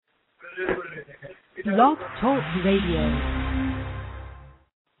Blog Talk Radio.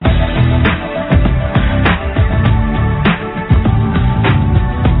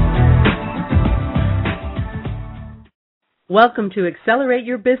 Welcome to Accelerate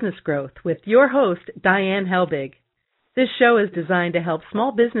Your Business Growth with your host, Diane Helbig. This show is designed to help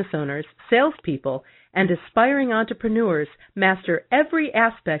small business owners, salespeople, and aspiring entrepreneurs master every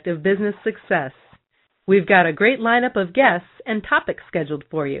aspect of business success. We've got a great lineup of guests and topics scheduled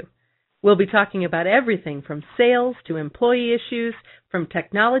for you. We'll be talking about everything from sales to employee issues, from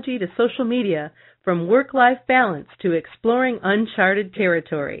technology to social media, from work-life balance to exploring uncharted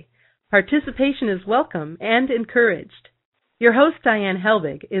territory. Participation is welcome and encouraged. Your host, Diane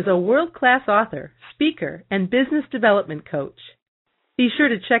Helbig, is a world-class author, speaker, and business development coach. Be sure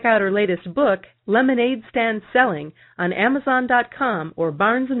to check out her latest book, Lemonade Stand Selling, on Amazon.com or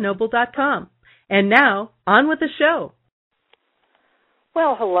BarnesandNoble.com. And now, on with the show.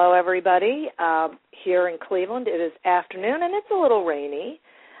 Well, hello, everybody. Here in Cleveland, it is afternoon, and it's a little rainy.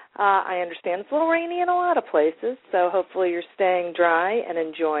 I understand it's a little rainy in a lot of places, so hopefully you're staying dry and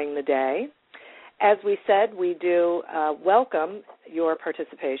enjoying the day. As we said, we do welcome your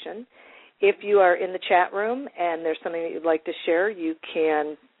participation. If you are in the chat room and there's something that you'd like to share, you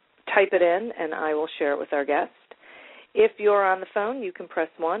can type it in, and I will share it with our guest. If you're on the phone, you can press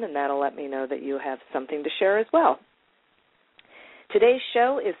 1, and that'll let me know that you have something to share as well. Today's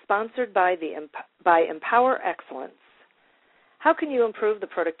show is sponsored by Empower Excellence. How can you improve the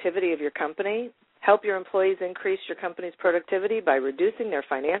productivity of your company? Help your employees increase your company's productivity by reducing their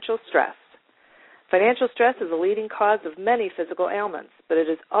financial stress. Financial stress is a leading cause of many physical ailments, but it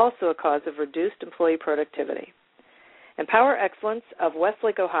is also a cause of reduced employee productivity. Empower Excellence of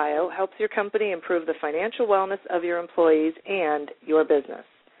Westlake, Ohio helps your company improve the financial wellness of your employees and your business.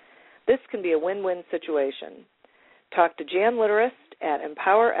 This can be a win-win situation. Talk to Jan Litterist at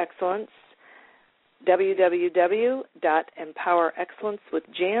Empower Excellence,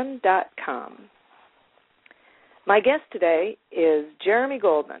 www.empowerexcellencewithjan.com. My guest today is Jeremy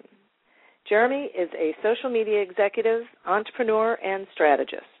Goldman. Jeremy is a social media executive, entrepreneur, and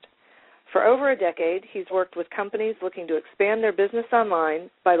strategist. For over a decade, he's worked with companies looking to expand their business online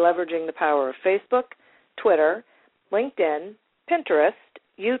by leveraging the power of Facebook, Twitter, LinkedIn, Pinterest,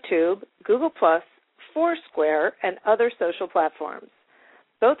 YouTube, Google+, Foursquare, and other social platforms.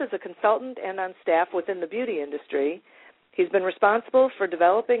 Both as a consultant and on staff within the beauty industry, he's been responsible for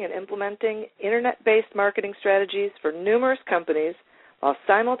developing and implementing internet-based marketing strategies for numerous companies while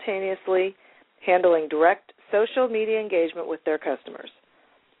simultaneously handling direct social media engagement with their customers.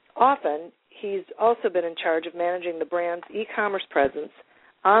 Often, he's also been in charge of managing the brand's e-commerce presence,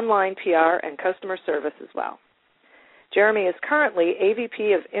 online PR, and customer service as well. Jeremy is currently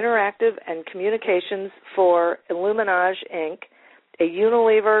AVP of Interactive and Communications for Illuminage, Inc., a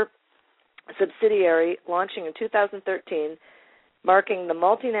Unilever subsidiary launching in 2013, marking the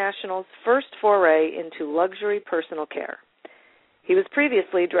multinational's first foray into luxury personal care. He was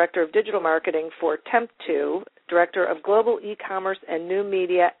previously Director of Digital Marketing for Temp2, Director of Global E-Commerce and New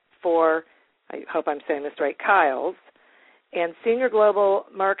Media for, I hope I'm saying this right, Kyle's, and Senior Global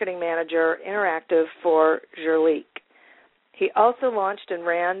Marketing Manager, Interactive for Jurlique. He also launched and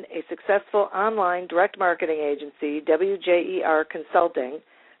ran a successful online direct marketing agency, WJER Consulting,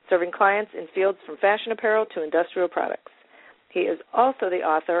 serving clients in fields from fashion apparel to industrial products. He is also the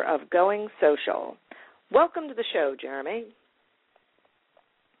author of Going Social. Welcome to the show, Jeremy.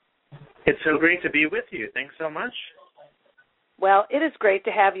 It's so great to be with you. Thanks so much. Well, it is great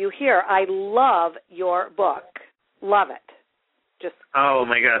to have you here. I love your book. Love it. Oh,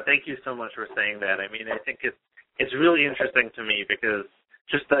 my God. Thank you so much for saying that. I mean, I think it's really interesting to me because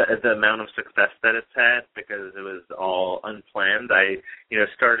just the amount of success that it's had, because it was all unplanned. I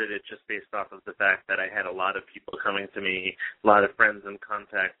started it just based off of the fact that I had a lot of people coming to me, a lot of friends and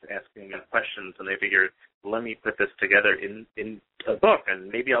contacts asking me questions, and I figured, let me put this together in a book,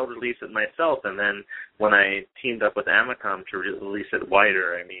 and maybe I'll release it myself. And then when I teamed up with Amicom to release it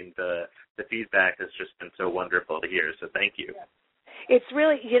wider, I mean, the feedback has just been so wonderful to hear, so thank you. It's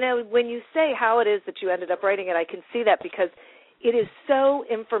really, when you say how it is that you ended up writing it, I can see that because it is so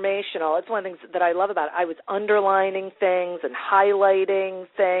informational. It's one of the things that I love about it. I was underlining things and highlighting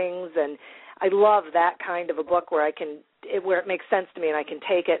things, and I love that kind of a book where it makes sense to me and I can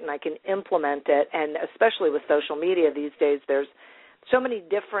take it and I can implement it. And especially with social media these days, there's so many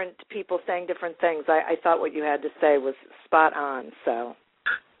different people saying different things. I thought what you had to say was spot on. So.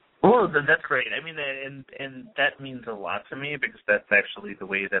 Well, that's great. I mean, and that means a lot to me because that's actually the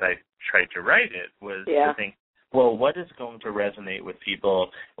way that I tried to write it was to think, well, what is going to resonate with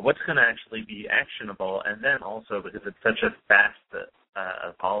people? What's going to actually be actionable? And then also because it's such a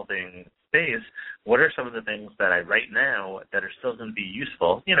evolving space, what are some of the things that I write now that are still going to be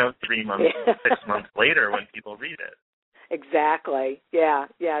useful, 3 months, 6 months later when people read it? Exactly. Yeah,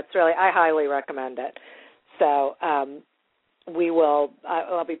 it's really, I highly recommend it. So I'll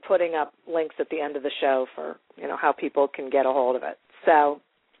be putting up links at the end of the show for, how people can get a hold of it. So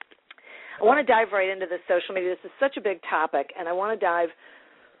I want to dive right into this social media. This is such a big topic, and I want to dive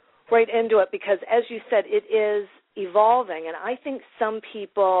right into it because, as you said, it is evolving, and I think some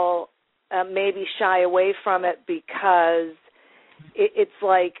people maybe shy away from it because it's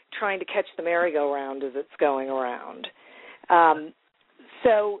like trying to catch the merry-go-round as it's going around.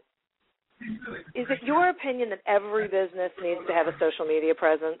 So is it your opinion that every business needs to have a social media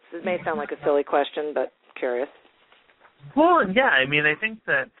presence? It may sound like a silly question, but curious. Well, yeah, I think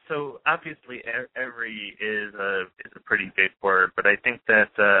that, so obviously every is a pretty big word, but I think that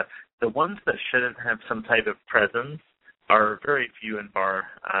the ones that shouldn't have some type of presence are very few and far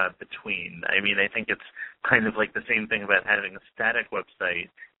between. I think it's kind of like the same thing about having a static website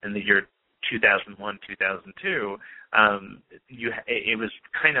in the year 2001, 2002. It was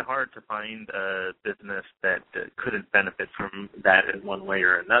kind of hard to find a business that couldn't benefit from that in one way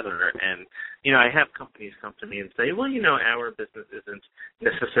or another. And, I have companies come to me and say, well, our business isn't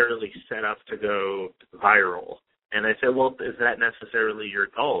necessarily set up to go viral. And I say, well, is that necessarily your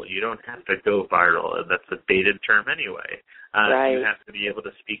goal? You don't have to go viral. That's a dated term anyway. Right. You have to be able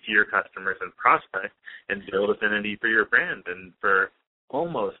to speak to your customers and prospect and build affinity for your brand. And for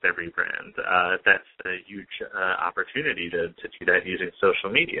almost every brand, that's a huge opportunity to do that using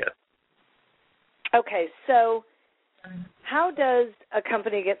social media. Okay, so how does a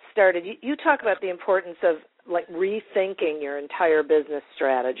company get started? You talk about the importance of rethinking your entire business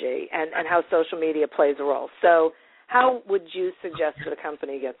strategy and how social media plays a role. So how would you suggest that a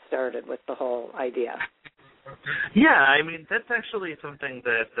company get started with the whole idea? Yeah, that's actually something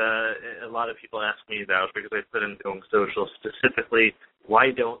that a lot of people ask me about because I put in Going Social specifically.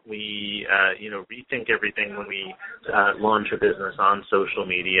 Why don't we, rethink everything when we launch a business on social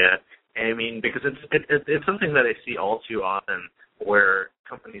media? Because it's something that I see all too often where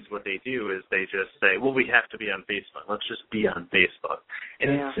companies, what they do is they just say, well, we have to be on Facebook. Let's just be on Facebook.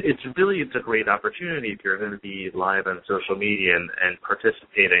 And yeah. It's a great opportunity if you're going to be live on social media and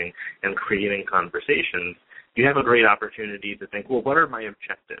participating and creating conversations. You have a great opportunity to think, well, what are my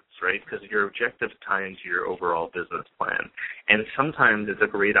objectives, right? Because your objectives tie into your overall business plan. And sometimes it's a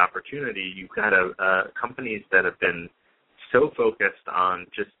great opportunity. You've got companies that have been so focused on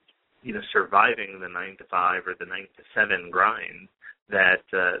just, surviving the 9-to-5 or the 9-to-7 grind that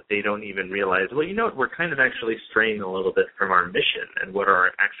they don't even realize, well, we're kind of actually straying a little bit from our mission and what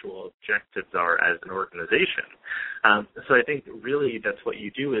our actual objectives are as an organization. So I think really that's what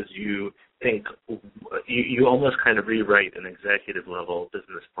you do is you think, you almost kind of rewrite an executive level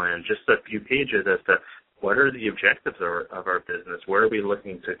business plan, just a few pages as to what are the objectives of our business, where are we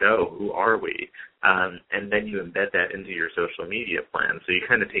looking to go, who are we, and then you embed that into your social media plan. So you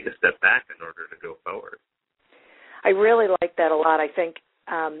kind of take a step back in order to go forward. I really like that a lot. I think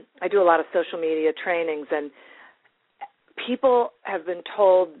I do a lot of social media trainings, and people have been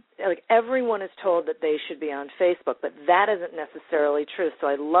told, everyone is told that they should be on Facebook, but that isn't necessarily true. So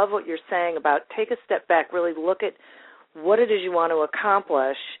I love what you're saying about take a step back, really look at what it is you want to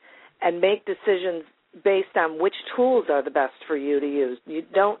accomplish, and make decisions based on which tools are the best for you to use. You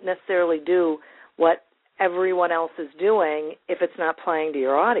don't necessarily do what everyone else is doing if it's not playing to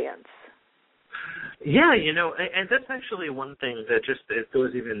your audience. Yeah, and that's actually one thing that it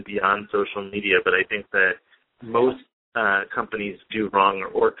goes even beyond social media, but I think that most companies do wrong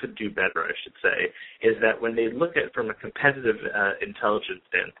or could do better, I should say, is that when they look at from a competitive intelligence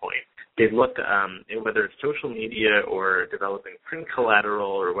standpoint, they look, whether it's social media or developing print collateral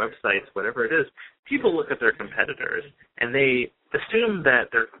or websites, whatever it is, people look at their competitors and they assume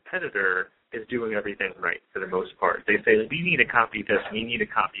that their competitor is doing everything right for the most part. They say, we need to copy this, we need to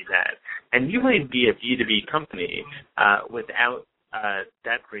copy that. And you might be a B2B company without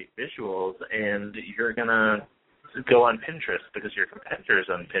that great visuals, and you're going to go on Pinterest because your competitor is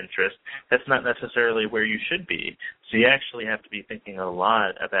on Pinterest. That's not necessarily where you should be. So you actually have to be thinking a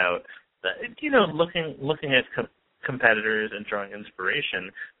lot about, looking at competitors and drawing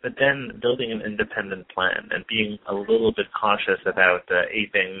inspiration, but then building an independent plan and being a little bit cautious about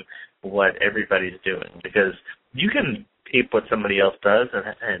aping what everybody's doing, because you can ape what somebody else does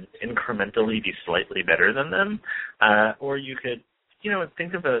and incrementally be slightly better than them, or you could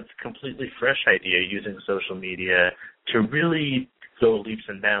think of a completely fresh idea using social media to really go leaps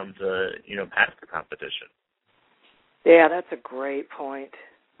and bounds, past the competition. Yeah, that's a great point.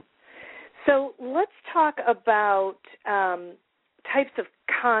 So let's talk about types of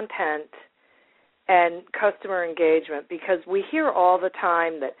content and customer engagement, because we hear all the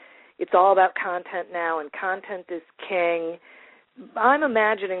time that it's all about content now and content is king. I'm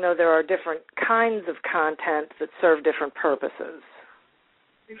imagining, though, there are different kinds of content that serve different purposes.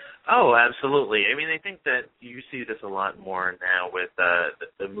 Oh, absolutely. I mean, I think that you see this a lot more now with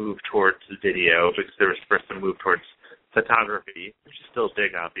the move towards video, because there was first a move towards photography, which is still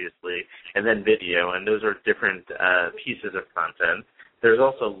big, obviously, and then video, and those are different pieces of content. There's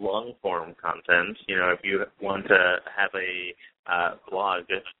also long-form content. You know, if you want to have a blog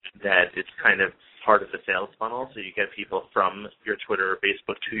that is kind of part of the sales funnel, so you get people from your Twitter or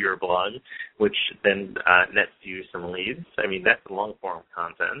Facebook to your blog, which then nets you some leads. I mean, that's long-form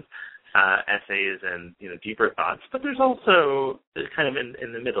content, essays and, you know, deeper thoughts. But there's also kind of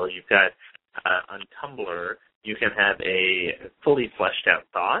in the middle, you've got on Tumblr, you can have a fully fleshed out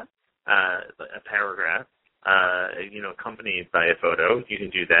thought, a paragraph, you know, accompanied by a photo. You can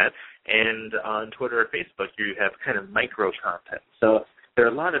do that. And on Twitter or Facebook, you have kind of micro content. So there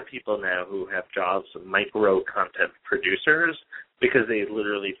are a lot of people now who have jobs of micro content producers, because they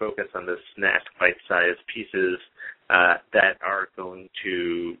literally focus on the snack bite-sized pieces that are going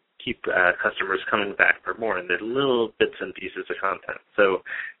to keep customers coming back for more, and they're little bits and pieces of content. So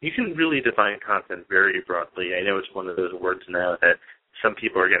you can really define content very broadly. I know it's one of those words now that some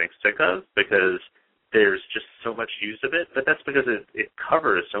people are getting sick of, because there's just so much use of it, but that's because it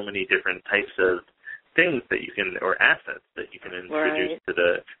covers so many different types of things that you can, or assets that you can introduce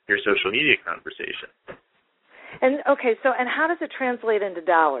to your social media conversation. And okay, so and how does it translate into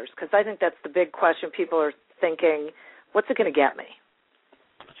dollars? Because I think that's the big question. People are thinking, what's it going to get me?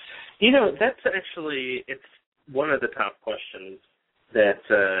 You know, that's actually, it's one of the top questions that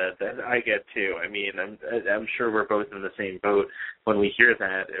I get too. I mean, I'm sure we're both in the same boat. When we hear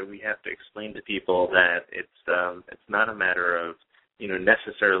that, we have to explain to people that it's not a matter of, you know,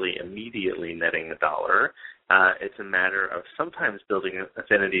 necessarily immediately netting a dollar. It's a matter of sometimes building an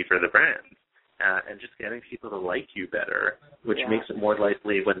affinity for the brand and just getting people to like you better, which makes it more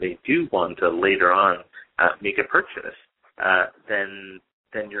likely when they do want to later on make a purchase,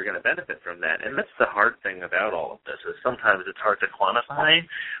 then you're going to benefit from that. And that's the hard thing about all of this, is sometimes it's hard to quantify.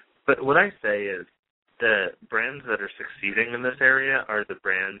 But what I say is the brands that are succeeding in this area are the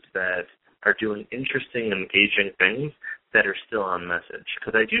brands that are doing interesting, engaging things that are still on message.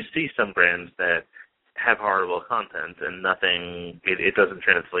 Because I do see some brands that have horrible content and nothing, it doesn't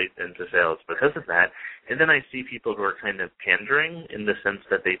translate into sales because of that. And then I see people who are kind of pandering in the sense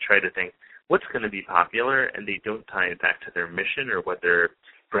that they try to think, what's going to be popular, and they don't tie it back to their mission or what their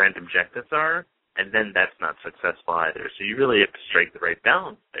brand objectives are, and then that's not successful either. So you really have to strike the right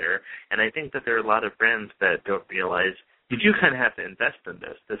balance there, and I think that there are a lot of brands that don't realize you do kind of have to invest in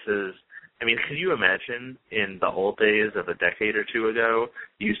this. This is, I mean, can you imagine in the old days of a decade or two ago,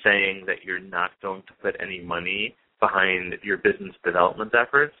 you saying that you're not going to put any money behind your business development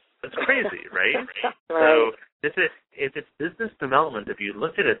efforts? That's crazy, right? Right. So if it's business development, if you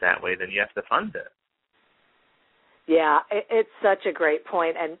look at it that way, then you have to fund it. Yeah, it's such a great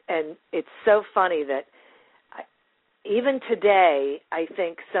point, and it's so funny that even today, I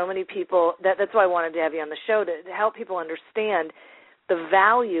think so many people, that's why I wanted to have you on the show, to help people understand the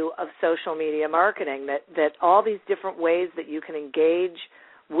value of social media marketing, that all these different ways that you can engage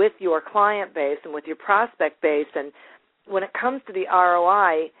with your client base and with your prospect base, and when it comes to the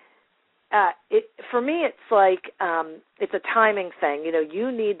ROI, for me, it's like it's a timing thing. You know,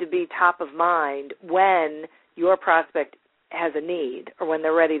 you need to be top of mind when your prospect has a need or when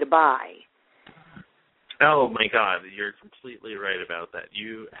they're ready to buy. Oh, my God, you're completely right about that.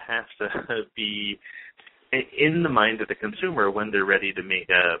 You have to be in the mind of the consumer when they're ready to make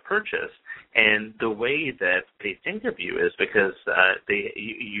a purchase. And the way that they think of you is because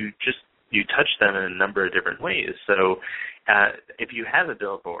you touch them in a number of different ways. So if you have a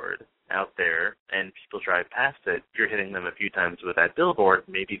billboard out there and people drive past it, you're hitting them a few times with that billboard.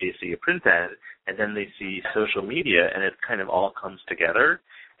 Maybe they see a print ad, and then they see social media, and it kind of all comes together.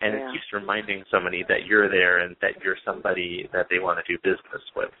 And it keeps reminding somebody that you're there and that you're somebody that they want to do business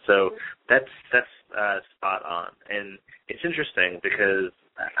with. So that's spot on. And it's interesting because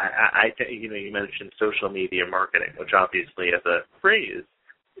you mentioned social media marketing, which obviously as a phrase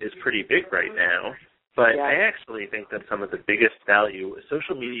is pretty big right now. But I actually think that some of the biggest value,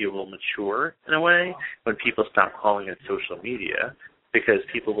 social media will mature in a way when people stop calling it social media, because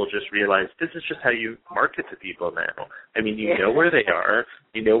people will just realize this is just how you market to people now. I mean, you know where they are,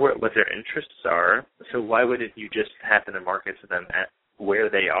 you know what their interests are, so why wouldn't you just happen to market to them at where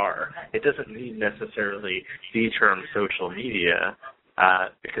they are? It doesn't need necessarily the term social media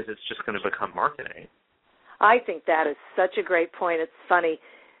because it's just going to become marketing. I think that is such a great point. It's funny.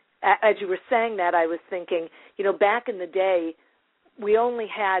 As you were saying that, I was thinking, back in the day, we only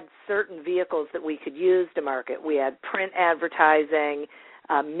had certain vehicles that we could use to market. We had print advertising,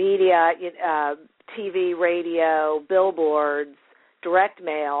 media, TV, radio, billboards, direct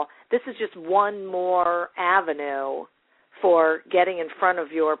mail. This is just one more avenue for getting in front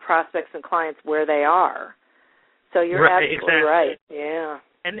of your prospects and clients where they are. So you're absolutely right. Yeah.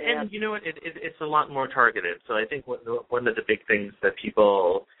 And you know what? It's a lot more targeted. So I think one of the big things that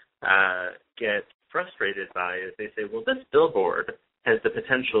people get frustrated by is they say, well, this billboard has the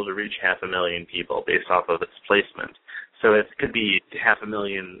potential to reach 500,000 people based off of its placement. So it could be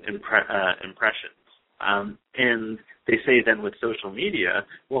 500,000 impressions. And they say then with social media,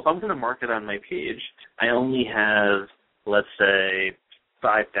 well, if I'm going to market on my page, I only have, let's say,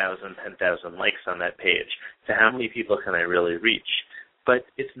 5,000, 10,000 likes on that page. So how many people can I really reach? But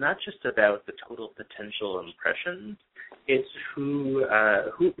it's not just about the total potential impressions. It's who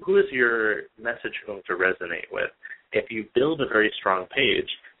is your message going to resonate with. If you build a very strong page,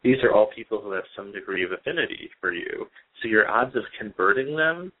 these are all people who have some degree of affinity for you. So your odds of converting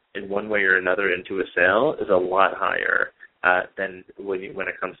them in one way or another into a sale is a lot higher than when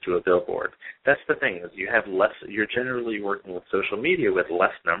it comes to a billboard. That's the thing, is you have less. You're generally working with social media with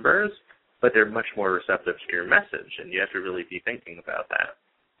less numbers, but they're much more receptive to your message, and you have to really be thinking about that.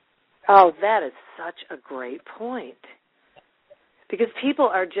 Oh, that is such a great point. Because people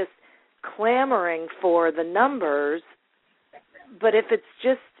are just clamoring for the numbers, but if it's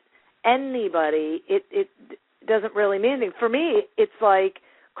just anybody, it doesn't really mean anything. For me, it's like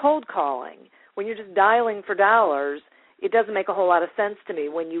cold calling. When you're just dialing for dollars, it doesn't make a whole lot of sense to me.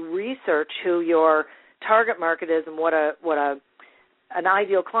 When you research who your target market is and what an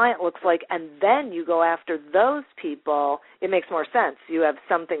ideal client looks like, and then you go after those people, it makes more sense. You have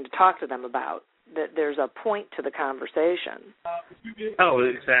something to talk to them about. That there's a point to the conversation. Oh,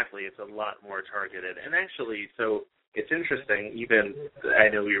 exactly. It's a lot more targeted. And actually, so it's interesting, even I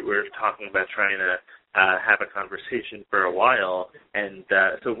know we were talking about trying to have a conversation for a while, and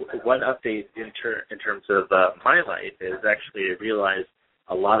so one update in terms of my life is actually I realized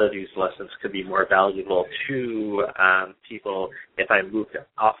a lot of these lessons could be more valuable to people if I moved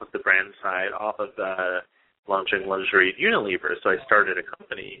off of the brand side, off of the launching luxury Unilever. So I started a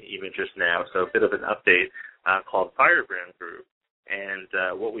company even just now, so a bit of an update called Firebrand Group.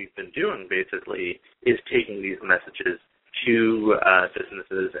 And what we've been doing basically is taking these messages to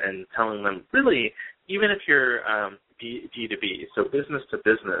businesses and telling them, really, even if you're B2B, so business to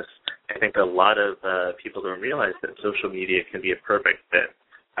business, I think a lot of people don't realize that social media can be a perfect fit,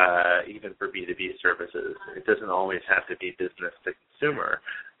 even for B2B services. It doesn't always have to be business to consumer.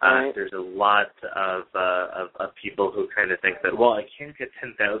 Right. There's a lot of people who kind of think that, well, I can't get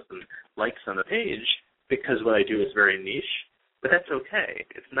 10,000 likes on a page because what I do is very niche, but that's okay.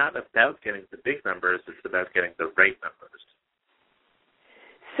 It's not about getting the big numbers. It's about getting the right numbers.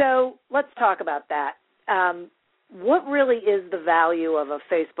 So let's talk about that. What really is the value of a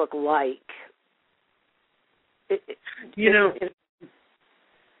Facebook like?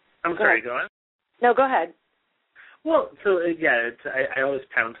 I'm sorry, go on. No, go ahead. Well, so, I always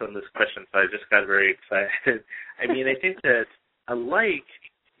pounce on this question, so I just got very excited. I mean, I think that a like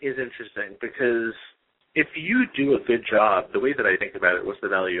is interesting because if you do a good job, the way that I think about it, what's the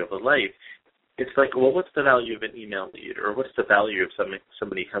value of a like, it's like, well, what's the value of an email lead, or what's the value of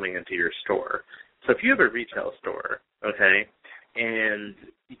somebody coming into your store? So if you have a retail store, okay, and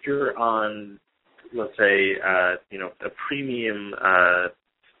you're on, let's say, a premium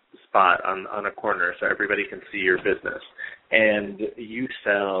spot on a corner so everybody can see your business, and you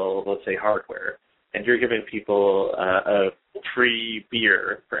sell, let's say, hardware, and you're giving people a free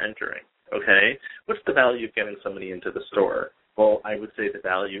beer for entering, okay? What's the value of getting somebody into the store? Well, I would say the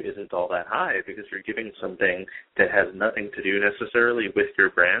value isn't all that high because you're giving something that has nothing to do necessarily with your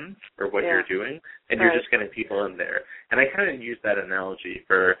brand or what you're doing, and you're just getting people in there. And I kind of use that analogy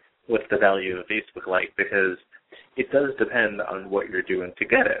for what's the value of a Facebook like, because it does depend on what you're doing to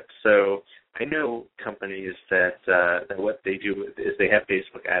get it. So I know companies that what they do is they have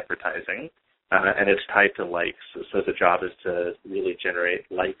Facebook advertising, and it's tied to likes. So the job is to really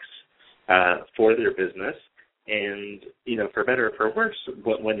generate likes for their business. And, for better or for worse,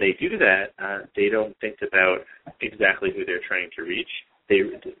 when they do that, they don't think about exactly who they're trying to reach. They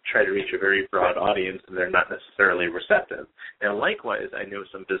try to reach a very broad audience, and they're not necessarily receptive. Now, likewise, I know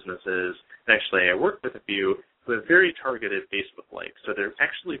some businesses, and actually I work with a few, with very targeted Facebook likes. So they're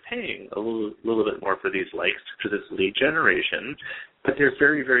actually paying a little bit more for these likes to this lead generation, but they're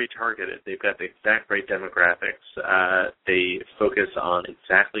very, very targeted. They've got the exact right demographics. They focus on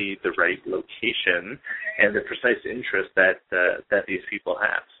exactly the right location and the precise interest that these people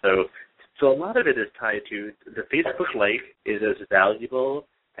have. So a lot of it is tied to the Facebook like is as valuable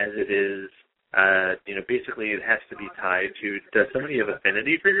as it is. Basically it has to be tied to, does somebody have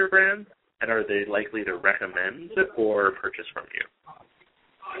affinity for your brand, and are they likely to recommend or purchase from you?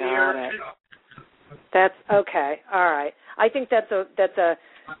 Got it. That's okay. All right. I think that's a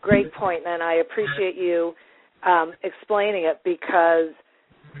great point, and I appreciate you explaining it, because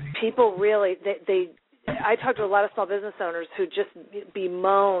people really I talk to a lot of small business owners who just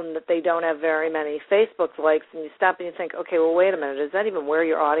bemoan that they don't have very many Facebook likes, and you stop and you think, okay, well, wait a minute, is that even where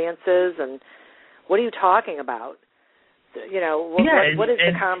your audience is, and what are you talking about? What is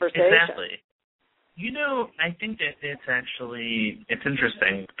the conversation? Exactly. I think that it's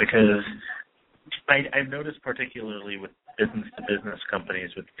interesting, because I've noticed particularly with business-to-business companies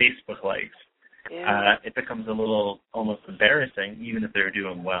with Facebook likes, it becomes a little almost embarrassing, even if they're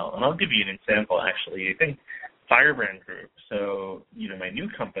doing well. And I'll give you an example, actually. I think Firebrand Group, so, my new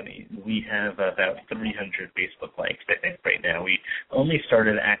company, we have about 300 Facebook likes, I think, right now. We only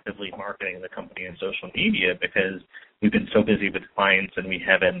started actively marketing the company on social media because we've been so busy with clients, and we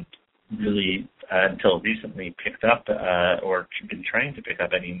haven't really, until recently, picked up or been trying to pick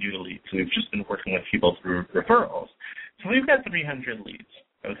up any new leads. So we've just been working with people through referrals. So we've got 300 leads,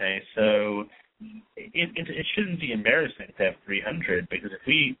 okay? So it shouldn't be embarrassing to have 300, because if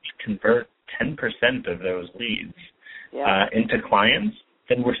we convert 10% of those leads into clients,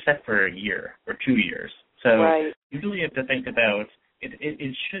 then we're set for a year or 2 years. So you really have to think about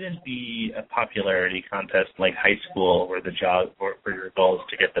it shouldn't be a popularity contest like high school where the job or for your goal is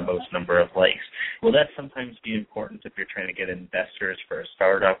to get the most number of likes. Will that sometimes be important if you're trying to get investors for a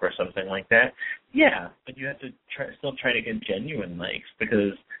startup or something like that? Yeah, but you have to still try to get genuine likes,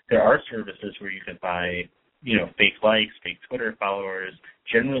 because there are services where you can buy, fake likes, fake Twitter followers.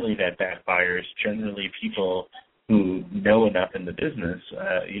 Generally that backfires. Generally people who know enough in the business,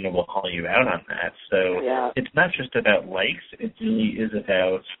 will call you out on that. So it's not just about likes. It really is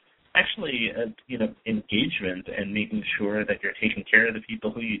about actually, engagement and making sure that you're taking care of the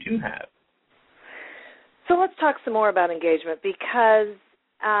people who you do have. So let's talk some more about engagement, because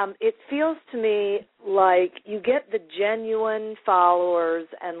it feels to me like you get the genuine followers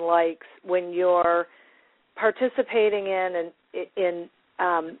and likes when you're participating in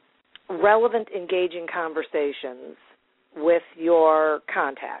relevant, engaging conversations with your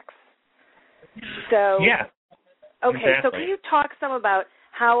contacts. So, okay, exactly. So can you talk some about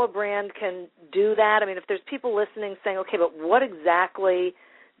how a brand can do that? I mean, if there's people listening saying, okay, but what exactly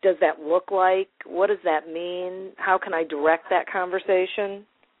does that look like? What does that mean? How can I direct that conversation?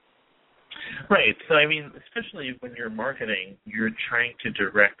 Right. So, I mean, especially when you're marketing, you're trying to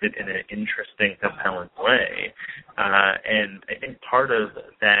direct it in an interesting, compelling way. And I think part of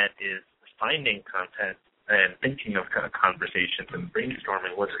that is finding content and thinking of kind of conversations and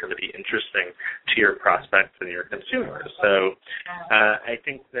brainstorming what's going to be interesting to your prospects and your consumers. So I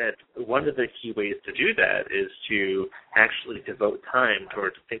think that one of the key ways to do that is to actually devote time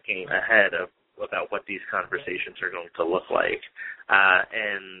towards thinking ahead about what these conversations are going to look like.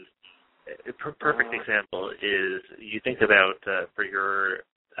 And a perfect example is you think about for your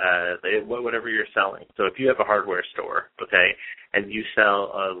whatever you're selling. So if you have a hardware store, okay, and you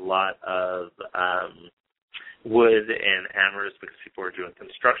sell a lot of wood and hammers because people are doing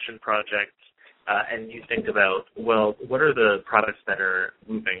construction projects, and you think about, well, what are the products that are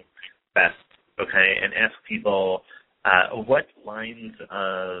moving best, okay, and ask people what lines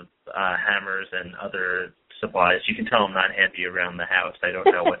of hammers and other supplies. You can tell I'm not handy around the house. I don't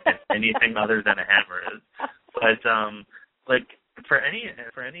know what anything other than a hammer is. But for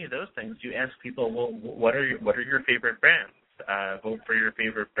any of those things, you ask people, well, what are your favorite brands? Vote for your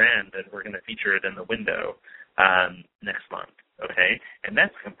favorite brand, and we're going to feature it in the window next month. Okay, and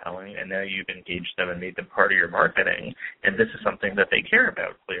that's compelling. And now you've engaged them and made them part of your marketing, and this is something that they care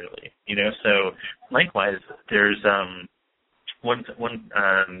about clearly. So likewise, there's one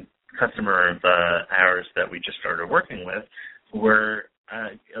customer of ours that we just started working with. We're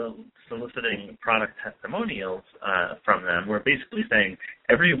soliciting product testimonials from them. We're basically saying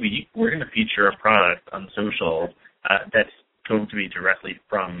every week we're going to feature a product on social that's going to be directly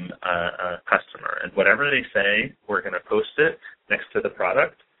from a customer, and whatever they say, we're going to post it next to the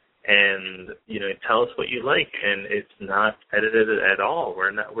product, and tell us what you like. And it's not edited at all.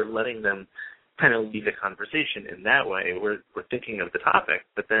 We're letting them kind of lead the conversation in that way. We're thinking of the topic,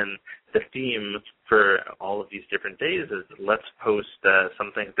 but then the theme for all of these different days is let's post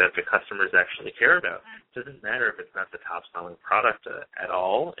something that the customers actually care about. It doesn't matter if it's not the top-selling product at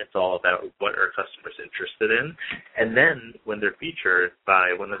all. It's all about what are customers interested in. And then when they're featured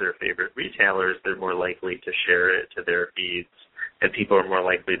by one of their favorite retailers, they're more likely to share it to their feeds, and people are more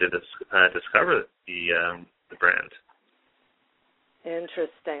likely to discover the brand.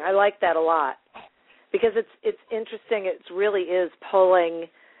 Interesting. I like that a lot because it's interesting. It really is pulling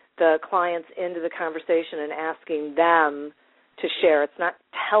the clients into the conversation and asking them to share. It's not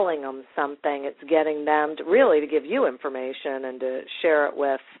telling them something. It's getting them to give you information and to share it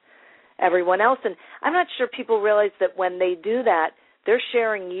with everyone else. And I'm not sure people realize that when they do that, they're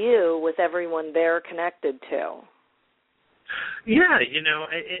sharing you with everyone they're connected to. Yeah,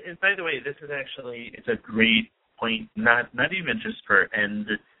 and by the way, this is actually, it's a great point, not even just for end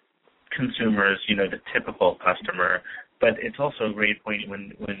consumers, the typical customer, but it's also a great point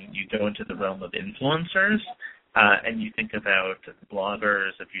when you go into the realm of influencers and you think about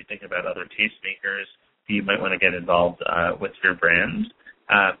bloggers, if you think about other tastemakers who you might want to get involved with your brand.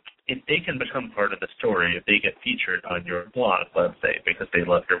 If they can become part of the story, if they get featured on your blog, let's say, because they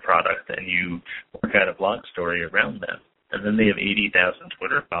love your product and you work out a blog story around them, and then they have 80,000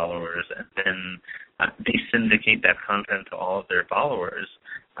 Twitter followers, and then they syndicate that content to all of their followers,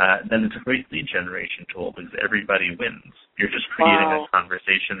 then it's a great lead generation tool because everybody wins. You're just creating a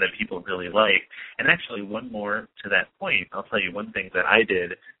conversation that people really like. And actually, one more to that point, I'll tell you one thing that I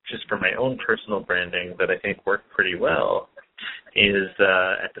did just for my own personal branding that I think worked pretty well is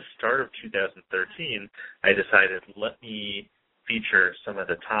at the start of 2013, I decided, let me feature some of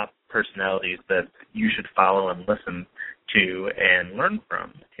the top personalities that you should follow and listen to and learn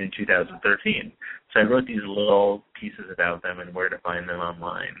from in 2013. So I wrote these little pieces about them and where to find them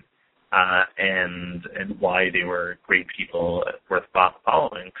online, and why they were great people worth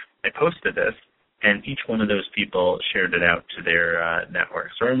following. I posted this, and each one of those people shared it out to their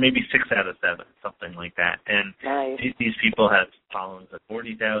networks, or maybe 6 out of 7, something like that. And nice. these people had followings of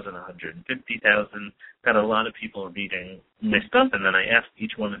 40,000, 150,000, got a lot of people reading my stuff, and then I asked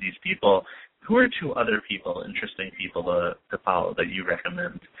each one of these people, who are 2 other people, interesting people to follow that you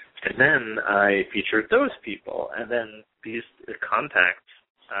recommend? And then I featured those people, and then these contacts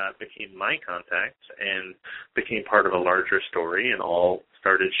became my contacts and became part of a larger story, and all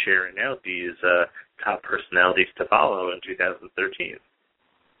started sharing out these top personalities to follow in 2013.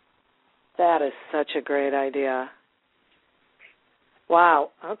 That is such a great idea.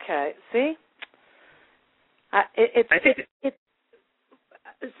 Wow. Okay. See?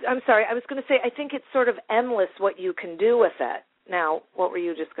 I'm sorry. I was going to say, I think it's sort of endless what you can do with it. Now, what were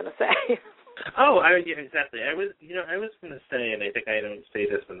you just going to say? Yeah, exactly. I was going to say, and I think I don't say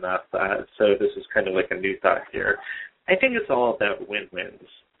this enough, so this is kind of like a new thought here. I think it's all about win-wins.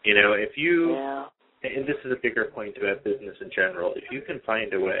 If you, and this is a bigger point about business in general, if you can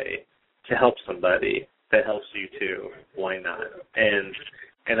find a way to help somebody that helps you too, why not?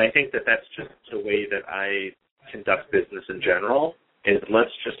 And I think that that's just the way that I conduct business in general, is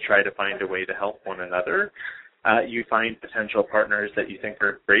let's just try to find a way to help one another. You find potential partners that you think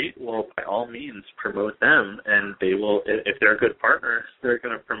are great, well, by all means, promote them, and they will, if they're good partners, they're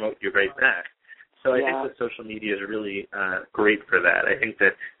going to promote you right back. So I think that social media is really great for that. I think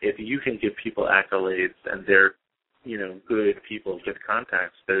that if you can give people accolades and they're, good people, good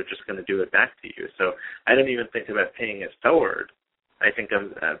contacts, they're just going to do it back to you. So I don't even think about paying it forward. I think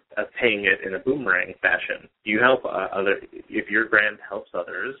of paying it in a boomerang fashion. You help if your brand helps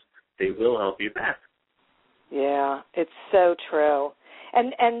others, they will help you back. Yeah, it's so true.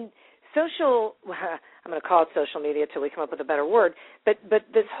 And social, I'm going to call it social media until we come up with a better word, but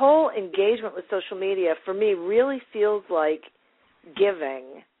this whole engagement with social media for me really feels like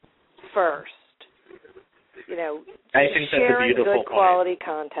giving first. I think that's a beautiful good quality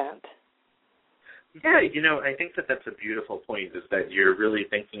content. Yeah, I think that that's a beautiful point, is that you're really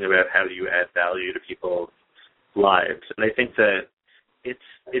thinking about how do you add value to people's lives. And I think that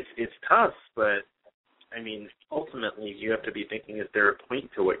it's tough, but I mean, ultimately you have to be thinking, is there a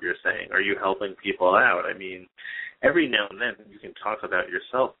point to what you're saying? Are you helping people out? I mean, every now and then you can talk about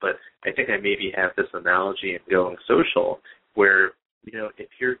yourself, but I think I maybe have this analogy in going social where, if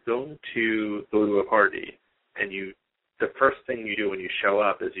you're going to go to a party and the first thing you do when you show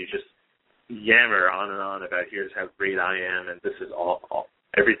up is you just yammer on and on about here's how great I am and this is all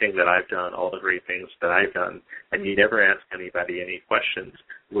everything that I've done, all the great things that I've done, and you never ask anybody any questions.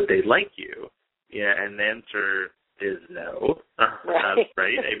 Would they like you? Yeah, and the answer is no. Right.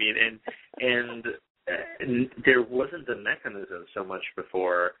 Right? I mean, and there wasn't a mechanism so much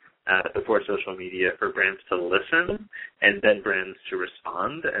before before social media for brands to listen and then brands to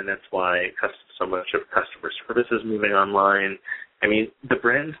respond, and that's why so much of customer service is moving online. I mean, the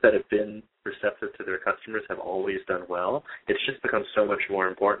brands that have been receptive to their customers have always done well. It's just become so much more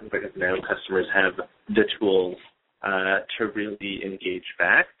important because now customers have the tools to really engage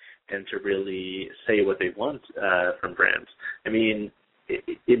back and to really say what they want from brands. I mean,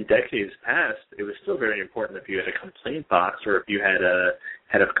 in decades past, it was still very important if you had a complaint box or if you had a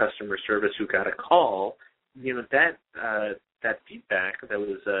head of customer service who got a call, you know, that feedback that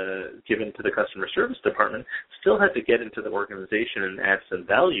was given to the customer service department still had to get into the organization and add some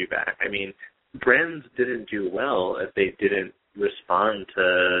value back. I mean, brands didn't do well if they didn't respond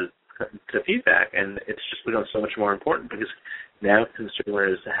to feedback, and it's just become so much more important because now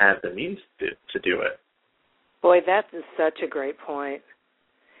consumers have the means to do it. Boy, that is such a great point.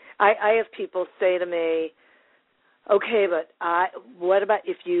 I have people say to me, okay, but what about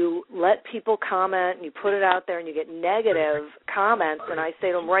if you let people comment and you put it out there and you get negative comments? And I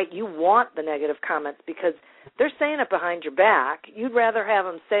say to them, right, you want the negative comments because they're saying it behind your back. You'd rather have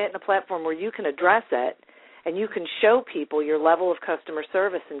them say it in a platform where you can address it and you can show people your level of customer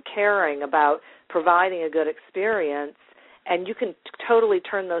service and caring about providing a good experience, and you can totally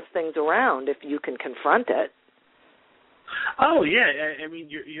turn those things around if you can confront it. Oh, yeah. I mean,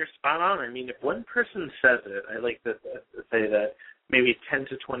 you're spot on. I mean, if one person says it, I like to say that maybe 10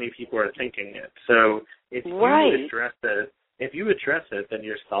 to 20 people are thinking it. So if you address it, then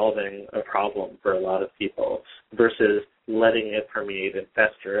you're solving a problem for a lot of people versus letting it permeate and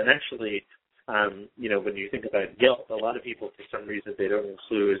fester. And actually, you know, when you think about Yelp, a lot of people, for some reason, they don't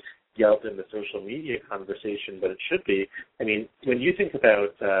include Yelp in the social media conversation, but it should be. I mean, when you think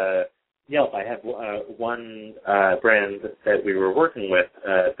about Yelp, I have one brand that we were working with.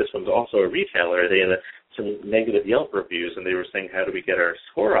 This one's also a retailer. They had some negative Yelp reviews, and they were saying, how do we get our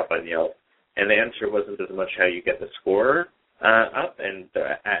score up on Yelp? And the answer wasn't as much how you get the score up and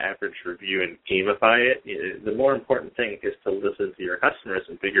the average review and gamify it. The more important thing is to listen to your customers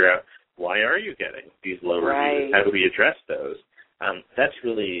and figure out, why are you getting these low reviews? How do we address those? That's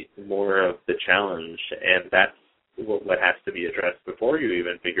really more of the challenge, and that's what has to be addressed before you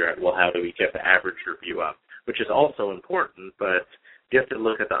even figure out, well, how do we get the average review up, which is also important, but you have to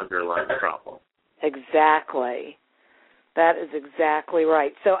look at the underlying problem. Exactly. That is exactly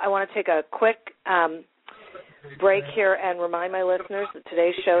right. So I want to take a quick break here and remind my listeners that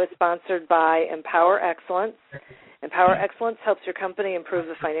today's show is sponsored by Empower Excellence. Empower Excellence helps your company improve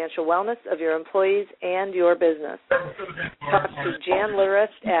the financial wellness of your employees and your business. Talk to Jan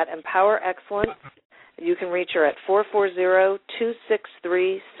Lurist at Empower Excellence. You can reach her at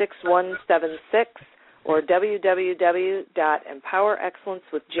 440-263-6176 or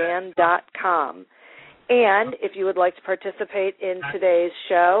www.empowerexcellencewithjan.com. And if you would like to participate in today's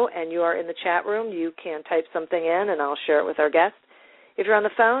show and you are in the chat room, you can type something in and I'll share it with our guest. If you're on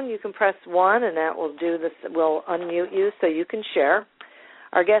the phone, you can press 1 and that will do this. We'll unmute you so you can share.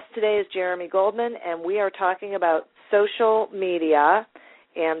 Our guest today is Jeremy Goldman, and we are talking about social media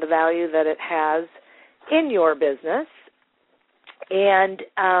and the value that it has in your business. And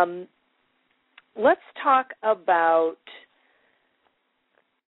let's talk about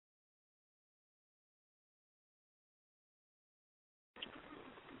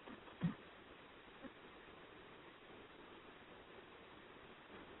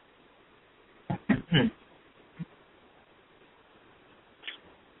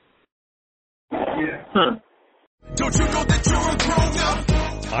Don't you know that you're a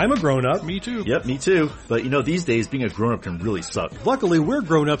grown-up? I'm a grown-up. Me too. Yep, me too. But, you know, these days, being a grown-up can really suck. Luckily, we're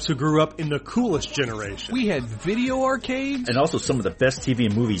grown-ups who grew up in the coolest generation. We had video arcades. And also some of the best TV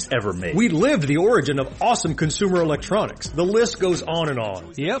and movies ever made. We lived the origin of awesome consumer electronics. The list goes on and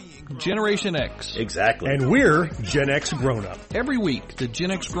on. Yep, Generation X. Exactly. And we're Gen X grown-up. Every week, the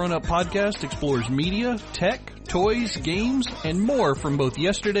Gen X Grown Up podcast explores media, tech, toys, games, and more from both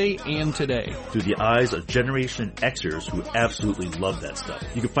yesterday and today. Through the eyes of Generation Xers who absolutely love that stuff.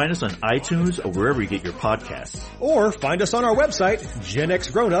 You can find us on iTunes or wherever you get your podcasts. Or find us on our website,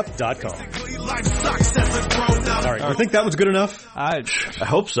 genxgrownup.com. All right, you think that was good enough? I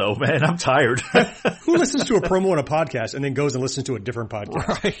hope so, man. I'm tired. Who listens to a promo on a podcast and then goes and listens to a different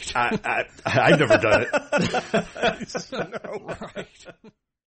podcast? Right. I've never done it. No. Right.